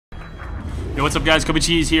Yo, what's up guys, Kobe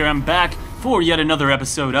Cheese here. I'm back for yet another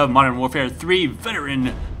episode of Modern Warfare 3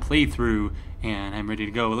 Veteran Playthrough, and I'm ready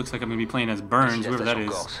to go. It looks like I'm going to be playing as Burns, whoever that is.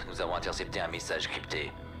 Nous avons intercepté un message crypté.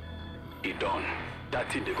 Idon,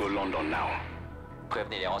 that's it, they go London now.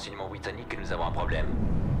 Prévenez les renseignements britanniques que nous avons un problème.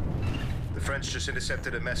 The French just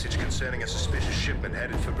intercepted a message concerning a suspicious shipment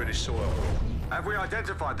headed for British soil. Have we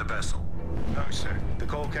identified the vessel? No, sir. The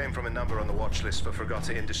call came from a number on the watch list for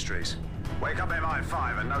Fregata Industries. Wake up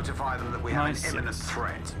MI5 and notify them that we have an imminent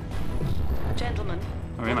threat. Gentlemen,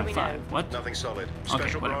 Or what do we MI5. know? What? Nothing solid. Okay,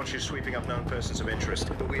 Special whatever. branch is sweeping up known persons of interest,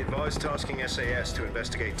 but we advise tasking SAS to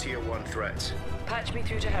investigate Tier 1 threats. Patch me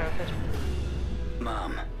through to Hereford.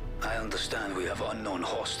 Ma'am, I understand we have unknown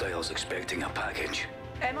hostiles expecting a package.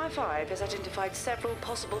 MI5 has identified several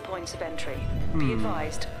possible points of entry. Be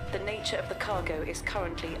advised, the nature of the cargo is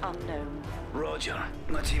currently unknown. Roger.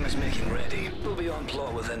 My team is making ready. We'll be on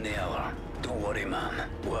plot within the hour. Don't worry, ma'am.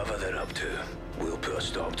 Whatever they're up to, we'll put a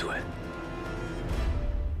stop to it.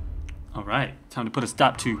 Alright, time to put a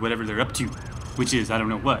stop to whatever they're up to, which is, I don't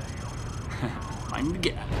know what. Mind the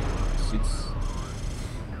gap.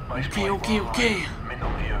 Okay.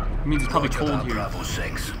 It means it's probably Roger cold that, here. Bravo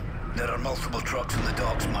 6. There are multiple trucks in the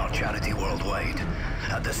docks marked Charity worldwide.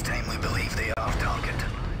 At this time, we believe they are target.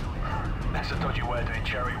 That's a dodgy way of doing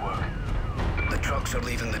charity work. The trucks are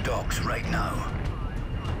leaving the docks right now.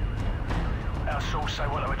 Our source say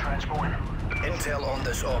what they were transporting. Intel on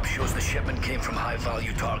this op shows the shipment came from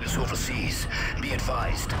high-value targets overseas. Be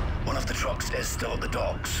advised, one of the trucks is still at the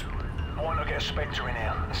docks. Why not get a Spectre in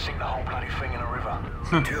here and sink the whole bloody thing in a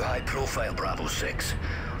river? Too high profile, Bravo 6.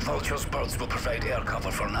 Vulture's birds will provide air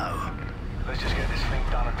cover for now. Let's just get this thing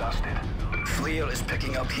done and dusted. FLIR is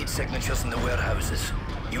picking up heat signatures in the warehouses.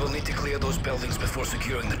 You will need to clear those buildings before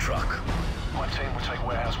securing the truck. My team will take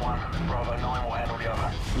warehouse 1. Bravo 9 will handle the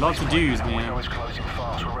other. Lots of dudes, That man. window is closing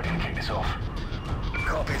fast. We're ready to kick this off.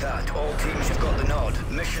 Copy that. All teams, you've got the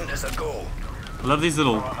nod. Mission is a go. I love these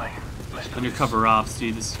little All right, mate. Let's do undercover ops,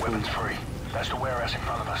 dude. This is this. cool. Weapons free. That's the warehouse in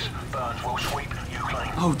front of us. Burns will sweep. You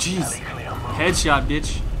clean. Oh, jeez. Alley clear. Move. Headshot,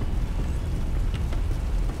 bitch.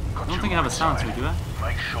 Got I don't two think I have a on silencer, side. do I?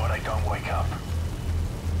 Make sure they don't wake up.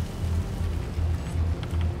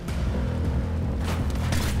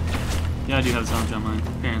 Yeah, I do have a silencer on mine,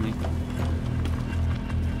 apparently.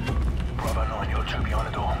 Bravo 9, you're two behind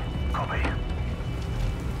the door. Copy.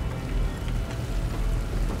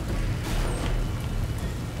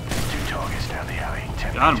 Two targets down the alley.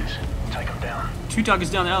 10 Got 'em. meters. Take them down. Two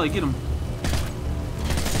targets down the alley, get him.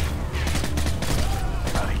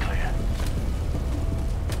 Alley clear.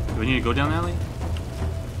 Do I need to go down the alley?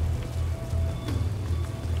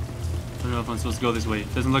 I don't know if I'm supposed to go this way.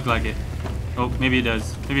 Doesn't look like it. Oh, maybe it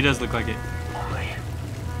does. Maybe it does look like it. On me.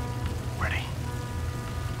 Ready.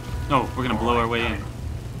 No, we're gonna blow our way in. Room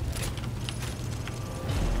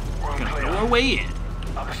We're gonna clear. blow our way in.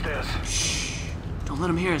 Up the stairs. Shh. Don't let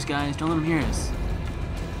them hear us, guys. Don't let them hear us.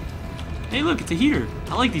 Hey, look, it's a heater.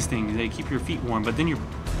 I like these things. They keep your feet warm, but then your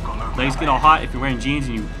legs get all hot if you're wearing jeans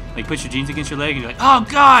and you like push your jeans against your leg and you're like, oh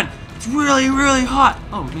god, it's really, really hot.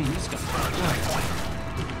 Oh man, you just got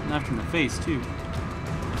knocked in the face too.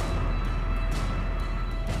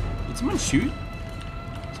 Did someone shoot?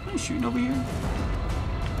 Is someone shooting over here?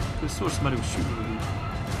 I saw somebody was shooting over here.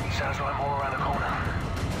 Sounds like more around the corner.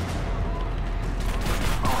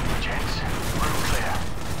 On, gents. Room clear.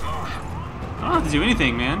 Move. I don't have to do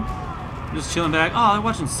anything, man. I'm just chilling back. Oh, they're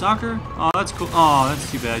watching soccer? Oh, that's cool. Oh, that's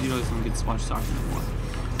too bad. You know, don't get to watch soccer anymore.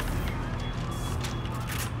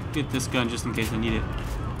 Get this gun just in case I need it.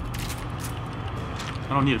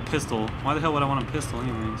 I don't need a pistol. Why the hell would I want a pistol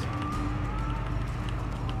anyways?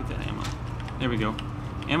 Get that ammo. There we go.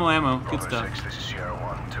 Ammo. Good Bravo stuff. 6, this is Sierra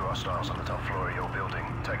 1. Two hostiles on the top floor of your building.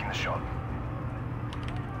 Taking the shot.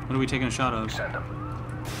 What are we taking a shot of? Send them.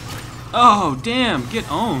 Oh, damn. Get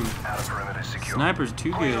owned. Outer perimeter secure. Sniper's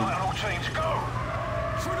too Green good. light on all teams, go!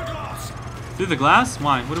 Through the glass! Through the glass?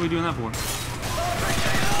 Why? What are we doing that for?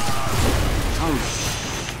 Oh,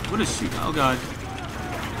 what is shoot? Oh, God.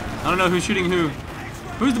 I don't know who's shooting who.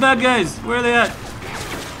 Who's the bad guys? Where are they at?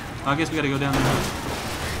 Oh, I guess we gotta go down there.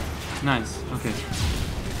 Nice. Okay.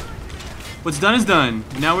 What's done is done.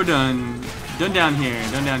 Now we're done. Done down here.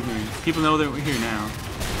 Done down here. People know that we're here now.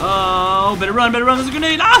 Oh, better run, better run. There's a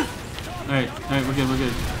grenade. Ah! Alright, we're good, we're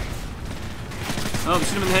good. Oh,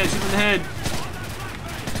 shoot him in the head, shoot him in the head.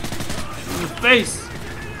 Shoot him in the face.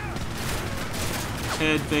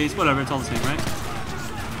 Head, face, whatever, it's all the same, right?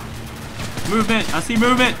 Movement, I see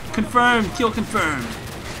movement. Confirmed, kill confirmed.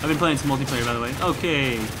 I've been playing some multiplayer, by the way.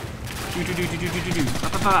 Okay. Do. Pa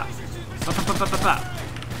pa pa. Pa pa pa pa pa pa.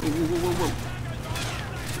 Whoa.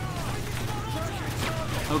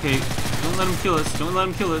 Okay. Don't let him kill us. Don't let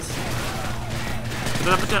him kill us.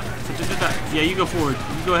 Yeah, you go forward.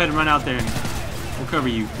 You go ahead and run out there. And we'll cover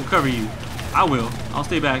you. We'll cover you. I will. I'll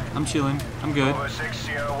stay back. I'm chilling. I'm good. I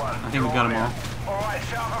think we got them all.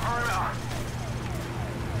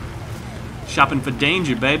 Shopping for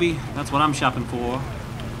danger, baby. That's what I'm shopping for.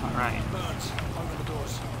 Alright.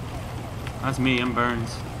 That's me. I'm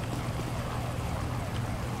Burns.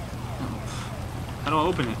 How do I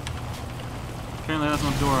open it? Apparently that's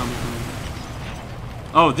no door I'm opening.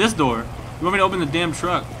 Oh, this door. You want me to open the damn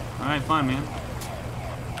truck? Alright, fine, man.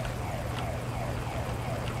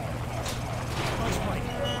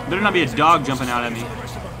 Better not be a dog jumping out at me.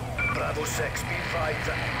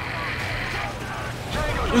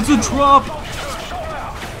 It's a trap!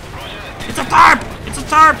 It's a tarp! It's a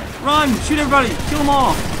tarp! Run! Shoot everybody! Kill them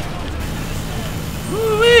all!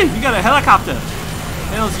 Woo-wee! We got a helicopter!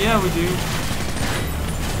 Hells yeah, we do.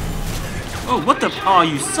 Oh, what the? Oh,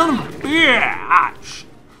 you son of a bitch!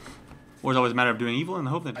 Or it's always a matter of doing evil and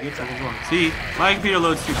the hope that good stuff is wrong. See, my computer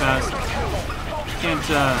loads too fast. Can't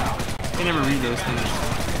never read those things.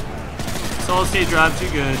 Solid state drive too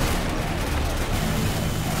good.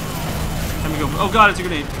 Time to go. Oh god, it's a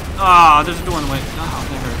grenade. Ah, there's a door in the way. Oh,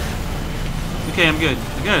 that hurt. Okay, I'm good.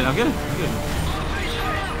 I'm good. I'm good. I'm good.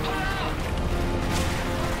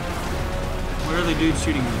 Where are the dudes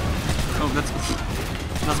shooting me? Oh, that's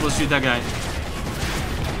not supposed to shoot that guy.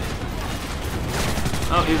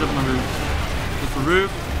 Oh, he's up on the roof. Look for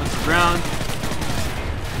roof. Look for ground.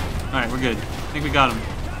 Alright, we're good. I think we got him.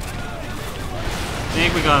 I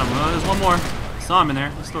think we got him. Oh, there's one more. I saw him in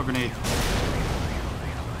there. Let's throw a grenade.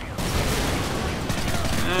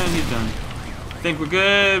 And he's done. I think we're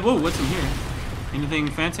good. Whoa, what's in here? Anything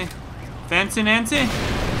fancy? Fancy Nancy?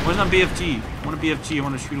 Where's my BFG? I want a BFG. I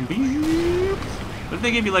want to shoot him. What if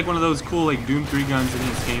they gave you like one of those cool like Doom 3 guns in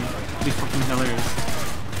this game? It'd be fucking hilarious.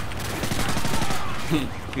 You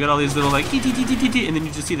got all these little like and then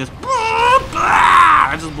you just see this.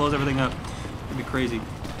 It just blows everything up. It'd be crazy.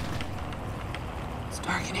 It's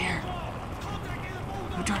dark in here.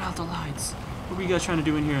 Who turned out the lights? What were you guys trying to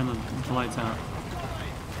do in here with the lights out?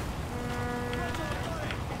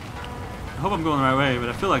 I hope I'm going the right way, but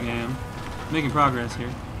I feel like I am. I'm making progress here.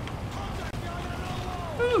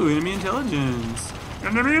 Ooh, enemy intelligence.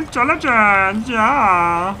 Enemy intelligence,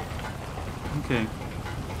 yeah. Okay.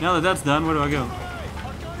 Now that that's done, where do I go?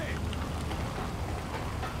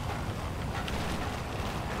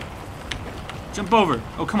 Jump over.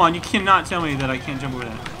 Oh, come on. You cannot tell me that I can't jump over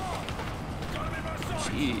that.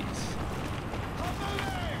 Jeez.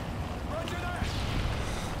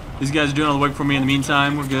 These guys are doing all the work for me in the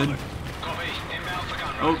meantime. We're good.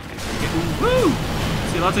 Oh. Woo!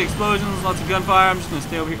 See, lots of explosions, lots of gunfire. I'm just going to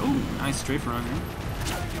stay over here. Oh, nice strafe run here.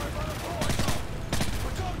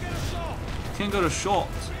 Can't go to short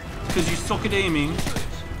because you suck at aiming.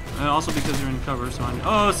 Also because you're in cover. So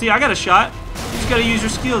oh, see, I got a shot. You just got to use your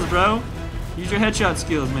skills, bro. Use your headshot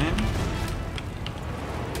skills, man.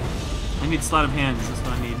 I need sleight of hands. That's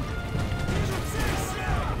what I need.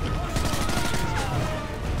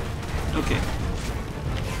 Okay.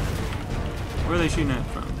 Where are they shooting at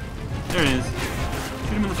from? There it is.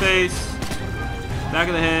 Shoot him in the face. Back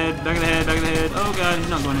of the head. Back of the head. Back of the head. Oh god, he's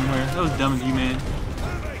not going anywhere. That was dumb of you, man.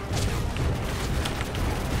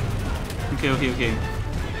 Okay, okay, okay.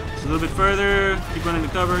 Just a little bit further. Keep running to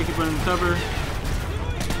cover. Keep running to cover.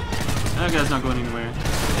 That guy's not going anywhere.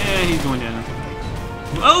 Yeah, he's going down.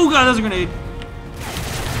 Oh god, that's a grenade.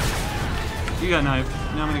 You got knifed.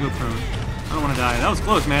 Now I'm gonna go prone. I don't want to die. That was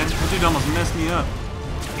close, man. That dude almost messed me up.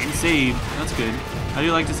 Game saved. That's good. I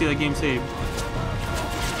do like to see that game saved.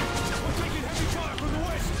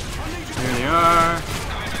 There they are.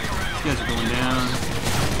 These guys are going down.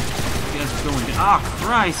 These guys are going down. Ah, oh,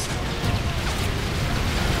 Christ.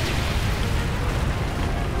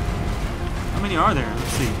 How many are there?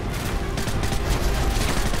 Let's see.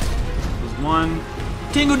 There's one.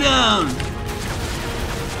 Tango down!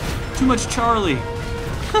 Too much Charlie. You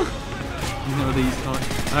know what they used to call it.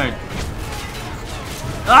 Alright.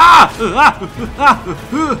 Ah!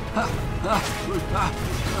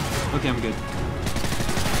 Okay, I'm good.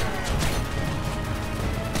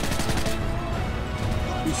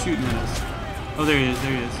 Who's shooting at us? Oh, there he is.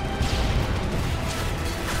 There he is.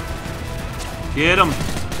 Get him!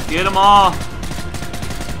 Get them all! I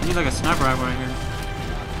need like a sniper rifle right here.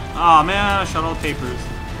 Aw, oh, man, I shot all the papers.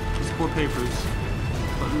 Those poor papers.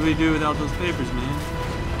 What do we do without those papers, man?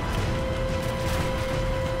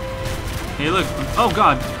 Hey, look. Oh,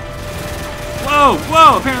 God. Whoa,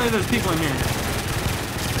 whoa! Apparently there's people in here.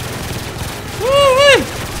 Woo-wee!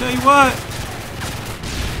 Tell you what.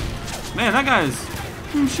 Man, that guy's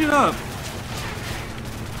shit up.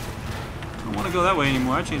 don't want to go that way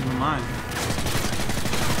anymore. I changed my mind.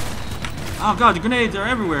 Oh god, the grenades are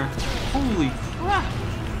everywhere. Holy crap.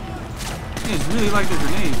 You guys really like the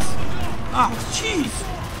grenades. Oh, jeez.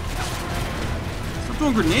 Stop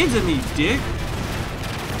throwing grenades at me, dick.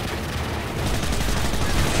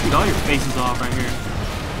 Shoot all your faces off right here.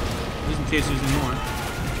 Just in case there's any more.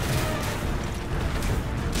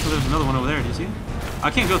 Oh, there's another one over there. Do you see it? I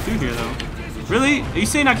can't go through here, though. Really? Are you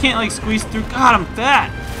saying I can't, like, squeeze through? God, I'm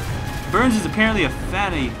fat. Burns is apparently a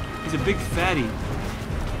fatty. He's a big fatty.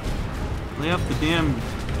 Lay off the damn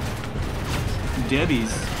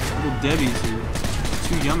Debbies. Little Debbies are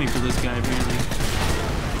too yummy for this guy, apparently.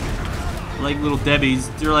 Like little Debbies.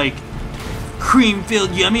 They're like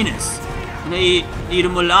cream-filled yumminess. And I eat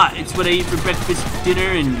them a lot. It's what I eat for breakfast, dinner,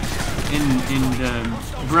 and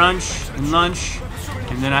brunch, and lunch.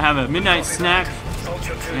 And then I have a midnight snack.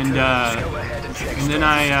 And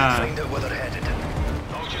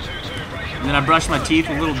then I brush my teeth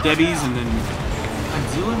with little Debbies, and then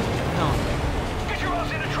Godzilla? Hell.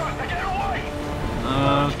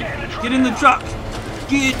 Get in the truck!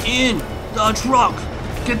 Get in the truck!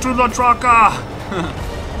 Get to the trucker!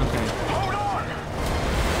 Okay.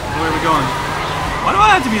 Where are we going? Why do I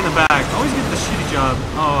have to be in the back? I always get the shitty job.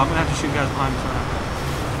 Oh, I'm gonna have to shoot guys behind me.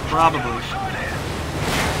 Probably.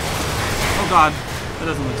 Oh god. That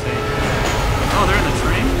doesn't look safe. Oh, they're in the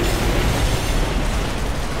train?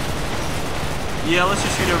 Yeah, let's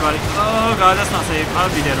just shoot everybody. Oh god, that's not safe. I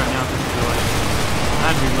would be dead right now if this was real life.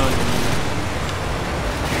 I'd reload.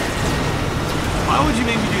 Why would you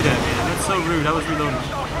make me do that, man? That's so rude. I was reloading.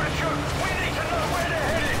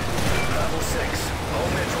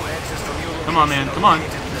 Come on, man. Come on.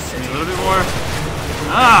 Give me a little bit more.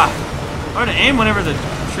 Ah! Hard to aim whenever the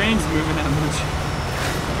train's moving that much.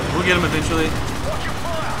 We'll get him eventually.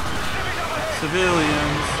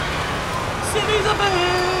 Civilians. Civvies up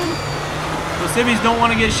ahead! Those civvies don't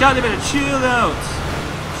want to get shot. They better chill out.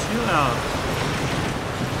 Chill out.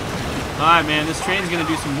 Alright, man. This train's going to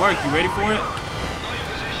do some work. You ready for it?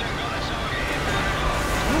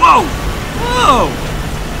 Whoa! Whoa!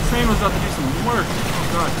 The train was about to do some work. Oh,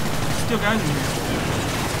 God. There's still guys in here.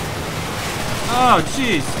 Oh,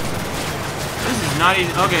 jeez. This is not easy.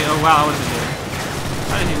 Okay, oh, wow. I wasn't there.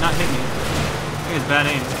 How did he not hit me? I think it's bad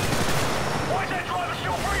aim.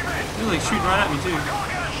 He's like shooting right at me, too.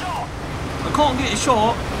 I can't get a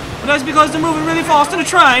shot. But that's because they're moving really fast in the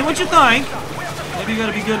train. What you think? Maybe you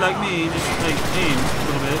gotta be good like me. Just, like, aim a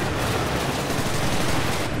little bit.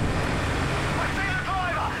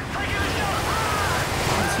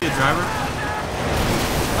 A driver.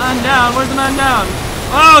 Man down, where's the man down?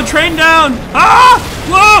 Oh, train down! Ah!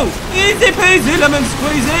 Whoa! Easy peasy, lemon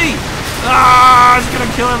squeezy! Ah! It's gonna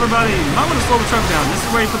kill everybody. Might want to slow the truck down. This is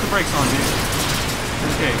where you put the brakes on, dude.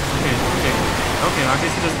 Okay. Okay, I guess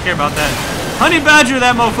he doesn't care about that. Honey badger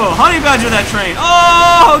that mofo! Honey badger that train!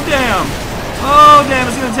 Oh, damn! Oh, damn,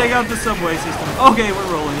 it's gonna take out the subway system. Okay, we're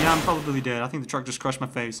rolling. Yeah, I'm probably dead. I think the truck just crushed my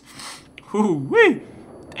face. Whoo-wee!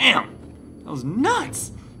 Damn! That was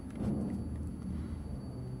nuts!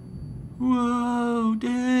 Whoa,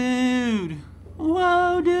 dude!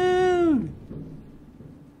 Whoa, dude!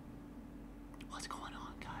 What's going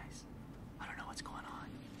on, guys? I don't know what's going on.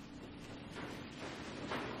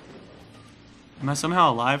 Am I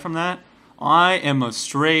somehow alive from that? I am a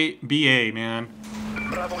straight BA, man.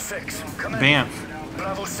 Bravo 6, come in. Banff.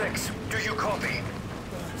 Bravo 6, do you copy?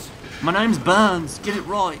 My name's Burns. Get it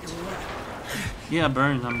right. Yeah,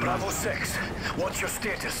 Burns. I'm Bravo 6, what's your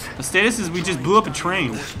status? The status is we just blew up a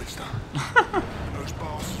train.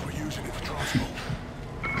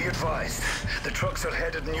 Be advised, the trucks are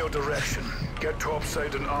headed in your direction. Get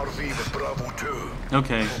topside an RV with Bravo 2.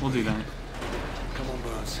 Okay, we'll do that. Come on,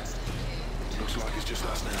 Burns. Looks like it's just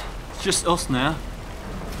us now. It's just us now.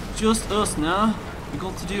 Just us now. We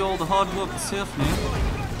got to do all the hard work itself now.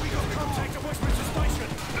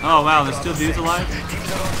 Oh wow, there's still dudes alive?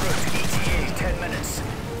 Teams are en route. ETA 10 minutes.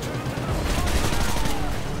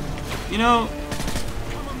 You know,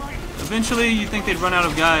 eventually you think they'd run out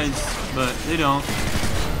of guys, but they don't.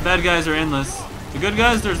 Bad guys are endless. The good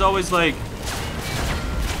guys, there's always like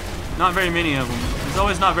not very many of them. There's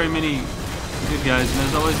always not very many good guys, and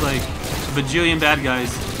there's always like a bajillion bad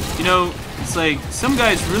guys. You know, it's like some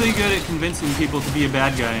guy's really good at convincing people to be a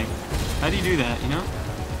bad guy. How do you do that, you know?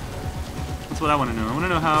 That's what I want to know. I want to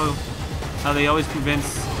know how they always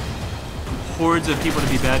convince hordes of people to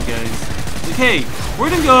be bad guys. Like, hey, we're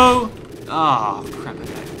gonna go. Ah, crap!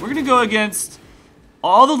 We're gonna go against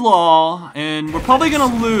all the law, and we're probably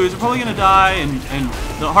gonna lose. We're probably gonna die, and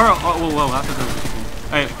the whoa, I have to go.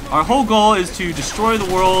 All right, our whole goal is to destroy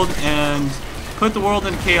the world and put the world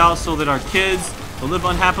in chaos so that our kids They'll live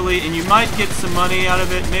unhappily, and you might get some money out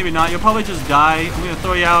of it. Maybe not. You'll probably just die. I'm gonna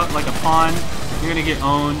throw you out like a pawn. You're gonna get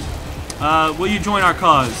owned. Will you join our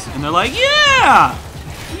cause? And they're like, yeah!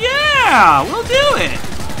 Yeah! We'll do it!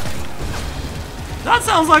 That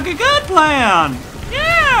sounds like a good plan!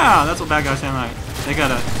 Yeah! That's what bad guys sound like. They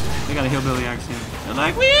got a hillbilly accent. They're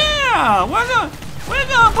like, yeah! We're gonna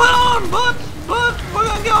put on we're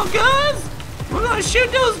gonna get on guns! We're gonna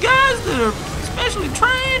shoot those guys that are specially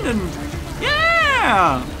trained and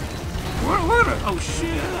yeah! We're gonna, oh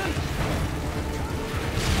shit.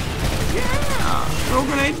 Yeah! Throw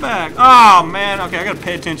grenades back. Oh man, okay, I gotta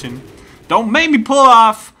pay attention. Don't make me pull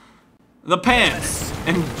off the pants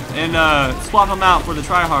and swap them out for the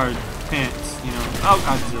try-hard pants, you know. Oh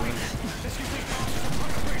god.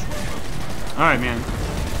 Alright, man.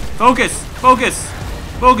 Focus! Focus!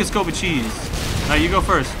 Focus, Kobe Cheese. Alright, you go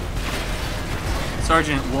first.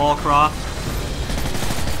 Sergeant Wallcroft.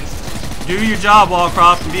 Do your job,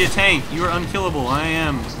 Wallcroft, and be a tank. You are unkillable. I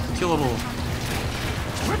am killable.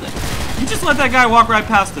 Where the... You just let that guy walk right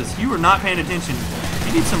past us. You were not paying attention.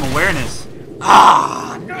 You need some awareness.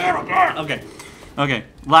 Ah! Okay. Okay.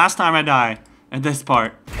 Last time I die at this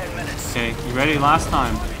part. 10 minutes. Okay, you ready? Last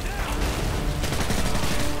time.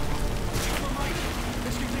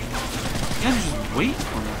 You guys just wait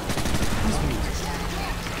for me.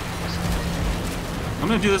 I'm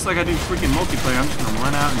gonna do this like I do freaking multiplayer. I'm just gonna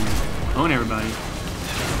run out and own everybody.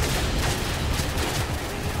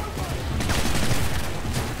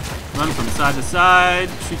 Run from side to side,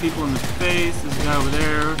 shoot people in the face. There's a guy over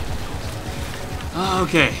there. Oh,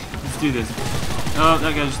 okay, let's do this. Oh,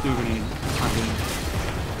 that guy just threw a grenade. That's not good.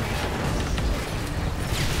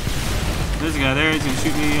 There's a guy there. He's gonna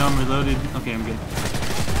shoot me. I'm reloaded. Okay, I'm good.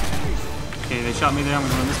 Okay, they shot me there. I'm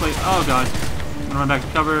gonna run this way. Oh god. I'm gonna run back to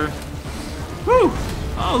cover. Woo!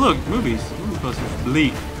 Oh look, movies. Movie posters.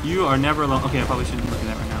 Bleak. You are never alone. Okay, I probably shouldn't look at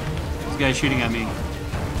that right now. This guy's shooting at me.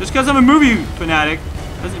 Just because I'm a movie fanatic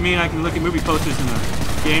doesn't mean I can look at movie posters in a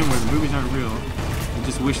game where the movies aren't real. I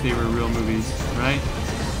just wish they were real movies, right?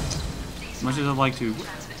 As much as I'd like to.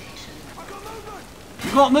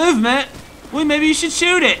 You got movement? Well, maybe you should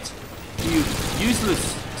shoot it. You useless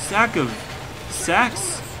sack of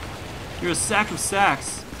sacks. You're a sack of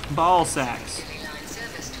sacks. Ball sacks.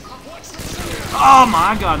 Oh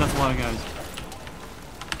my god, that's a lot of guys.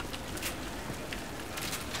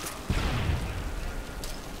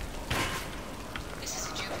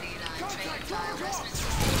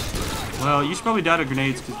 Well, you should probably die to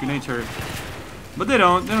grenades because grenades hurt. But they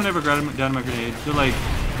don't. They don't ever die to my grenades. They're like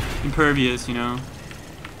impervious, you know.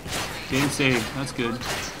 Game saved. That's good.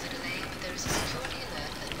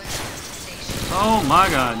 Oh my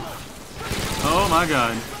god. Oh my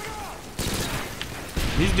god.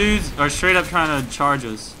 These dudes are straight up trying to charge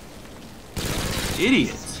us.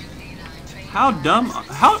 Idiots. How dumb.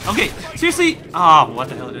 How. Okay, seriously? Oh, what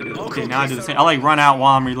the hell did I do? Okay, now I do the same. I like run out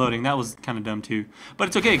while I'm reloading. That was kind of dumb too. But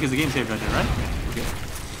it's okay because the game saved right there, right? Okay.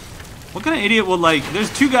 What kind of idiot would like.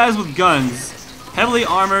 There's two guys with guns, heavily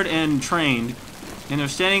armored and trained, and they're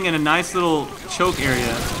standing in a nice little choke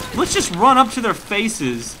area. Let's just run up to their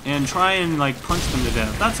faces and try and like punch them to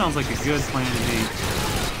death. That sounds like a good plan to me.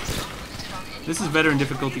 This is veteran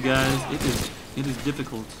difficulty, guys. It is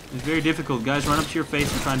difficult. It's very difficult. Guys run up to your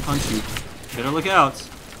face and try and punch you. Better look out.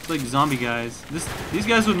 It's like zombie guys. These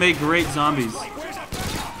guys would make great zombies.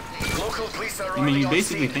 I mean, you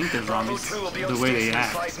basically think they're zombies the way they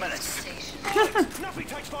act.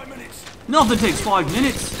 Nothing takes 5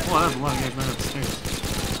 minutes. Oh, that's a lot of guys right up the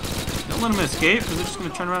stairs. Don't let them escape, because they're just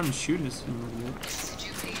going to turn around and shoot us in a little bit.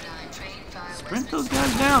 Sprint those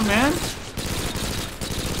guys down, man.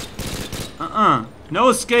 No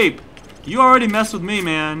escape. You already messed with me,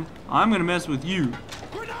 man. I'm going to mess with you.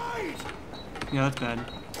 Yeah, that's bad.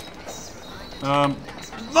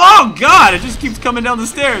 Oh god! It just keeps coming down the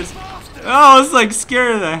stairs. Oh, it's like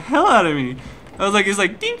scaring the hell out of me. I was like, it's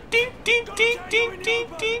like ding ding ding ding ding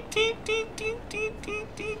ding ding ding ding ding ding ding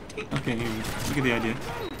ding ding. Okay, here we go. Look at the idea.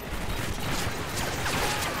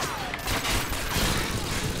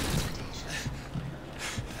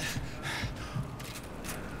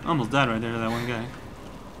 I almost died right there to that one guy.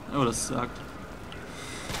 That would have sucked.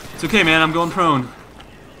 It's okay, man. I'm going prone.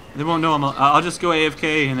 They won't know I'll just go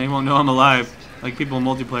AFK and they won't know I'm alive. Like people in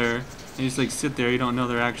multiplayer. They just like sit there. You don't know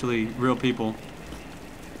they're actually real people.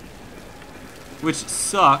 Which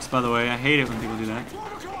sucks, by the way. I hate it when people do that.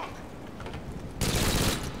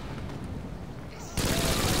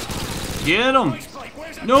 Get them!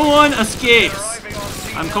 No one escapes!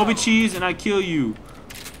 I'm Kobe Cheese and I kill you.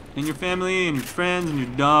 And your family and your friends and your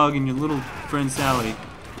dog and your little friend Sally.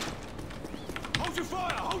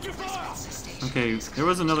 Okay, there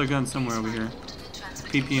was another gun somewhere over here.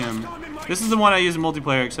 ppm. This is the one I use in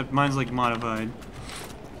multiplayer, except mine's like modified.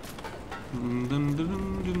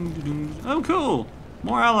 Oh, cool!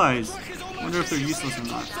 More allies. Wonder if they're useless or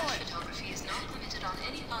not.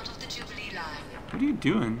 What are you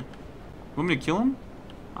doing? Want me to kill him?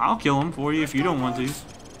 I'll kill him for you if you don't want to.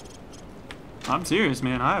 I'm serious,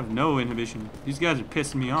 man. I have no inhibition. These guys are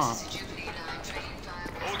pissing me off.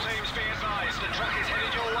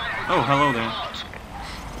 Oh, hello there.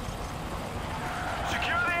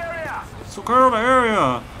 Secure the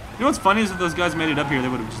area! You know what's funny is if those guys made it up here, they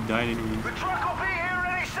would have just died anyway. The truck will be here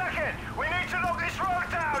any second. We need to lock this road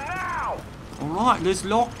down now. Alright, let's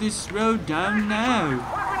lock this road down now.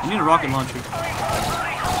 I need a rocket launcher.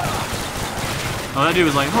 Oh, that dude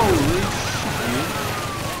was like, holy shit.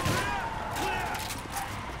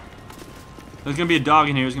 There's gonna be a dog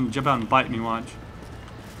in here who's gonna jump out and bite me, watch.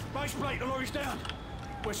 Base plate, the lorry's down.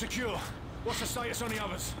 We're secure. What's the status on the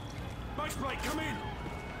others? Base plate, come in.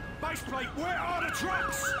 Base plate, where are the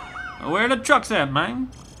trucks? Where are the trucks at,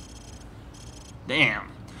 man?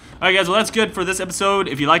 Damn. Alright guys, well that's good for this episode.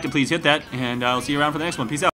 If you liked it, please hit that, and I'll see you around for the next one. Peace out.